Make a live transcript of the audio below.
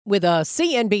With a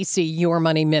CNBC Your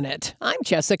Money Minute, I'm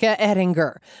Jessica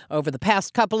Ettinger. Over the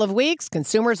past couple of weeks,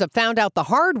 consumers have found out the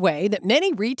hard way that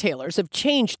many retailers have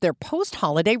changed their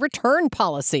post-holiday return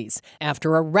policies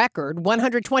after a record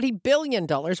 $120 billion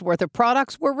worth of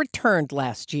products were returned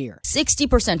last year.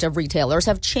 60% of retailers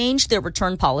have changed their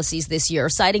return policies this year,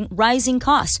 citing rising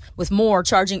costs, with more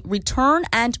charging return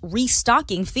and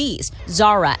restocking fees.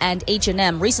 Zara and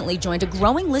H&M recently joined a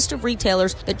growing list of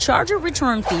retailers that charge a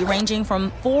return fee ranging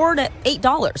from $4 to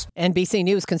 $8. NBC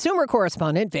News consumer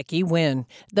correspondent Vicky Nguyen.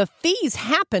 The fees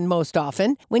happen most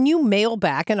often when you mail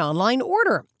back an online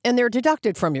order, and they're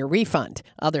deducted from your refund.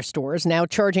 Other stores now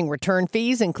charging return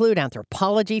fees include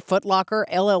Anthropologie, Foot Locker,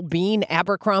 LL Bean,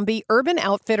 Abercrombie, Urban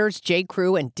Outfitters,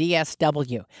 J.Crew, and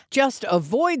DSW. Just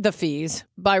avoid the fees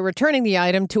by returning the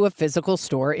item to a physical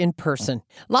store in person.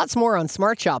 Lots more on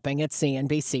Smart Shopping at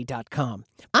CNBC.com.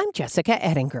 I'm Jessica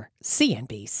Ettinger,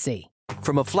 CNBC.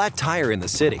 From a flat tire in the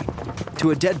city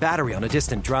to a dead battery on a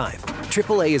distant drive,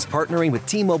 AAA is partnering with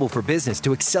T-Mobile for Business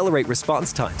to accelerate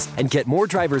response times and get more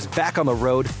drivers back on the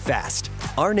road fast.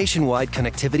 Our nationwide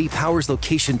connectivity powers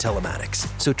location telematics,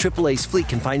 so AAA's fleet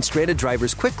can find stranded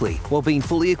drivers quickly while being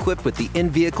fully equipped with the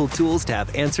in-vehicle tools to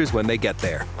have answers when they get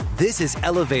there. This is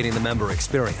elevating the member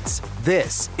experience.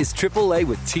 This is AAA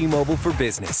with T-Mobile for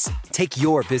Business. Take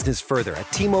your business further at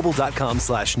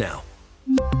T-Mobile.com/now.